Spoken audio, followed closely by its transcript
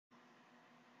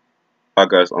Hi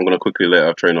guys, I'm going to quickly lay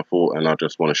out a train of thought and I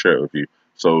just want to share it with you.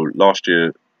 So last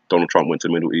year, Donald Trump went to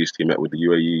the Middle East. He met with the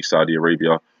UAE, Saudi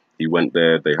Arabia. He went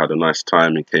there, they had a nice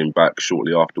time and came back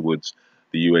shortly afterwards.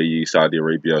 The UAE, Saudi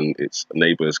Arabia and its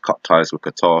neighbors cut ties with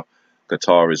Qatar.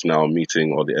 Qatar is now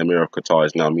meeting, or the emir of Qatar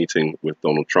is now meeting with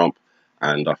Donald Trump.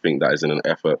 And I think that is in an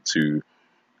effort to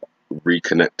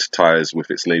reconnect ties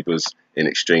with its neighbors in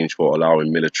exchange for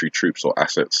allowing military troops or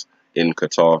assets in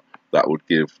Qatar that would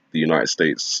give the United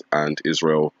States and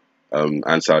Israel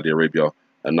and Saudi Arabia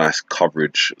a nice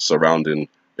coverage surrounding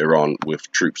Iran, with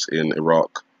troops in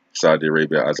Iraq, Saudi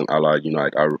Arabia as an ally,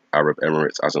 United Arab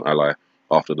Emirates as an ally.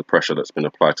 After the pressure that's been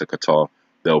applied to Qatar,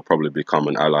 they'll probably become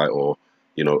an ally, or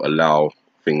allow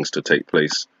things to take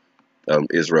place.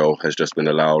 Israel has just been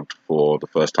allowed for the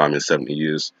first time in 70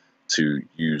 years to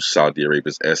use Saudi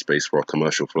Arabia's airspace for a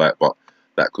commercial flight, but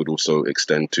that could also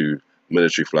extend to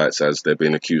military flights, as they're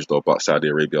being accused of, but Saudi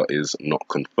Arabia is not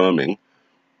confirming.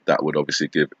 That would obviously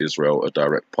give Israel a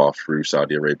direct path through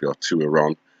Saudi Arabia to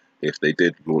Iran. If they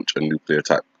did launch a nuclear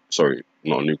attack, sorry,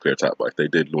 not a nuclear attack, but if they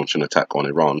did launch an attack on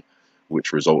Iran,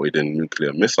 which resulted in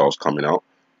nuclear missiles coming out,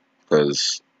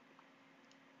 because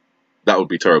that would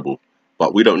be terrible.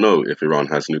 But we don't know if Iran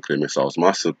has nuclear missiles.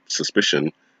 My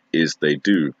suspicion is they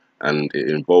do, and it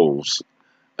involves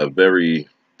a very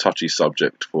touchy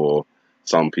subject for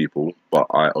some people, but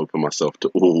I open myself to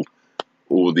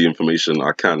all the information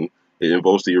I can. It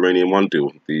involves the Uranium One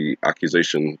deal, the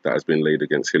accusation that has been laid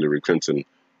against Hilary Clinton,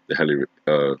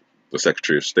 the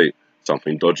Secretary of State.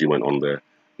 Something dodgy went on there.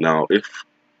 Now, if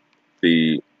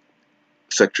the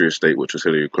Secretary of State, which was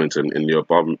Hilary Clinton in the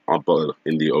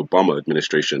Obama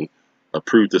administration,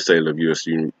 approved the sale of US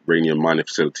uranium mining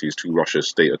facilities to Russia's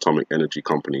state atomic energy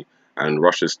company, and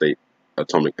Russia's state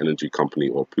atomic energy company,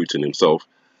 or Putin himself,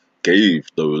 gave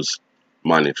those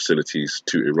mining facilities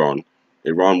to Iran,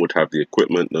 Iran would have the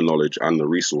equipment, the knowledge, and the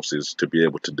resources to be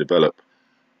able to develop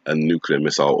a nuclear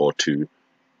missile or two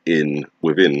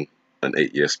within an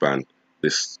 8-year span.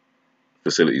 This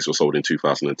facilities were sold in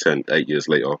 2010. 8 years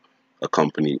later, a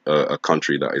country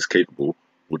that is capable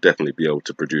will definitely be able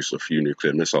to produce a few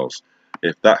nuclear missiles.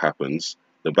 If that happens,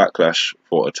 the backlash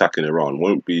for attacking Iran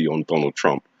won't be on Donald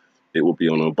Trump, it will be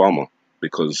on Obama,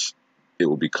 because it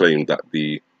will be claimed that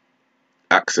the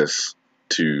access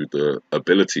to the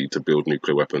ability to build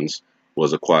nuclear weapons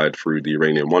was acquired through the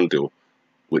Uranium One deal,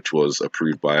 which was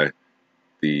approved by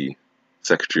the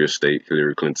Secretary of State,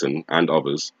 Hilary Clinton, and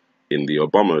others in the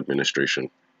Obama administration.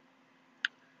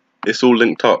 It's all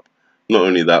linked up. Not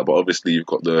only that, but obviously you've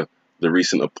got the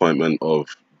recent appointment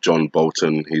of John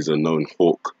Bolton. He's a known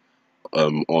hawk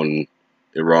on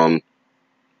Iran.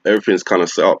 Everything's kind of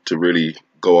set up to really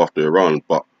go after Iran,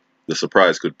 but the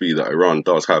surprise could be that Iran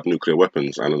does have nuclear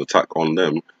weapons, and an attack on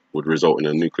them would result in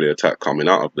a nuclear attack coming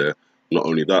out of there. Not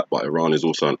only that, but Iran is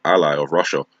also an ally of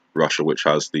Russia. Russia, which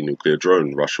has the nuclear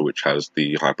drone. Russia, which has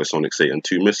the hypersonic Satan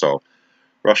II missile.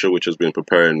 Russia, which has been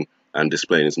preparing and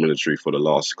displaying its military for the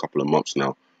last couple of months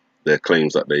now. Their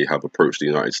claims that they have approached the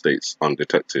United States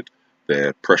undetected.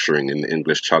 They're pressuring in the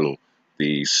English Channel,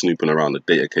 the snooping around the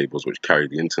data cables which carry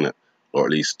the internet, or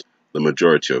at least the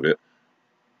majority of it.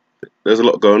 There's a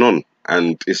lot going on,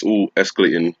 and it's all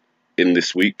escalating in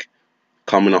this week.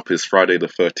 Coming up is Friday the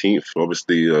 13th,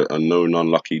 obviously a known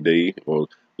unlucky day, or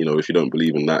if you don't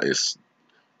believe in that, it's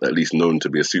at least known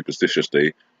to be a superstitious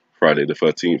day, Friday the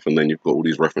 13th. And then you've got all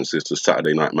these references to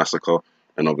Saturday Night Massacre,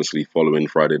 and obviously following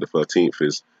Friday the 13th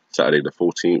is Saturday the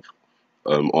 14th.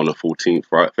 On the 14th,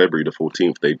 February the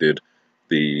 14th, they did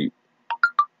the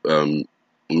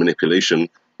manipulation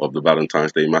of the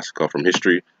Valentine's Day Massacre from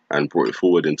history and brought it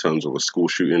forward in terms of a school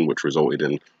shooting, which resulted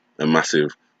in a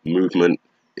massive movement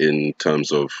in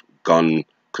terms of gun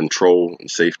control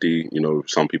and safety.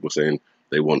 Some people saying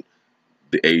they want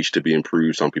the age to be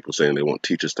improved, some people saying they want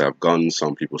teachers to have guns,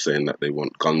 some people saying that they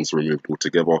want guns removed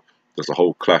altogether. There's a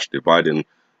whole clash dividing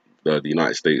the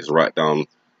United States right down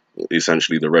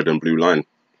essentially the red and blue line.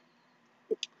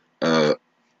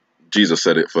 Jesus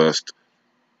said it first: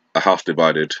 a house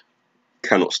divided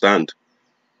cannot stand.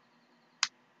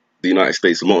 The United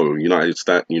States motto,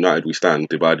 united we stand,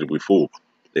 divided we fall.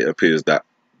 It appears that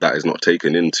that is not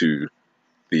taken into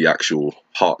the actual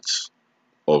hearts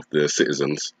of the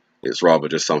citizens. It's rather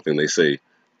just something they say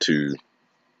to,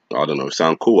 I don't know,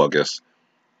 sound cool, I guess.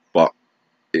 But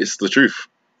it's the truth.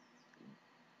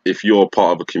 If you're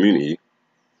part of a community,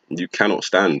 you cannot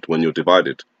stand when you're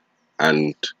divided.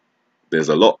 And there's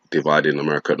a lot divided in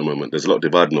America at the moment. There's a lot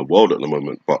divided in the world at the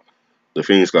moment. But the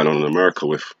things going on in America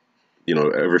with,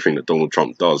 everything that Donald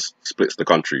Trump does splits the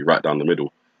country right down the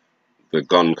middle. The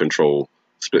gun control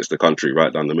splits the country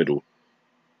right down the middle.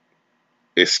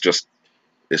 It's just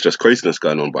it's just craziness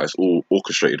going on, but it's all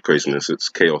orchestrated craziness. It's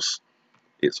chaos.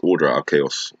 It's order out of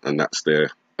chaos, and that's their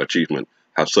achievement.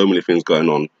 Have so many things going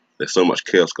on. There's so much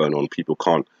chaos going on. People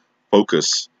can't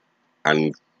focus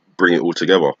and bring it all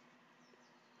together.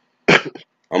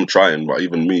 I'm trying, but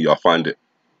even me, I find it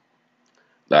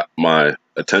that my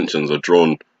attentions are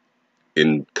drawn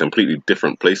in completely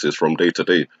different places from day to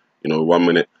day. You know, 1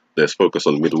 minute there's focus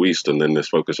on the Middle East, and then there's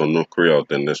focus on North Korea,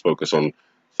 then there's focus on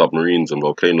submarines and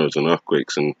volcanoes and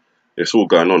earthquakes, and it's all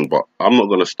going on. But I'm not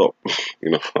gonna stop.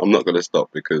 You know, I'm not gonna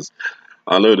stop because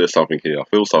I know there's something here. I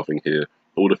feel something here.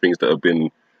 All the things that have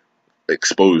been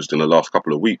exposed in the last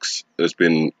couple of weeks has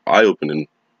been eye-opening.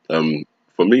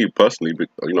 For me personally,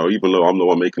 you know, even though I'm the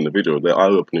one making the video, they're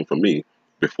eye-opening for me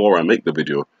before I make the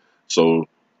video. So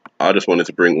I just wanted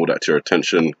to bring all that to your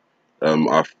attention.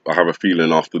 I have a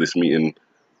feeling after this meeting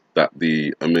that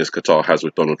the emir's Qatar has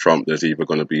with Donald Trump, there's either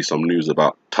going to be some news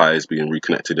about ties being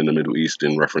reconnected in the Middle East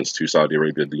in reference to Saudi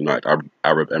Arabia, the United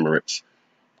Arab Emirates,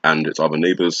 and its other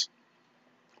neighbors,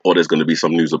 or there's going to be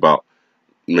some news about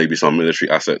maybe some military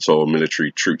assets or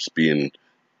military troops being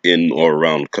in or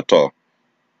around Qatar.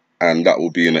 And that will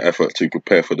be in an effort to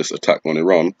prepare for this attack on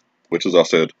Iran, which, as I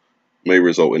said, may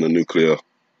result in a nuclear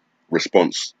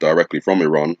response directly from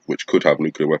Iran, which could have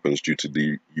nuclear weapons due to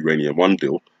the Uranium 1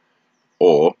 deal.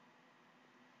 Or,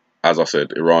 as I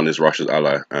said, Iran is Russia's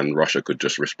ally, and Russia could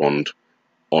just respond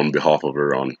on behalf of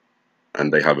Iran,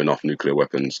 and they have enough nuclear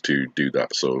weapons to do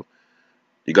that. So,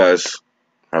 you guys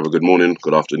have a good morning,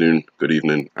 good afternoon, good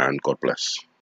evening, and God bless.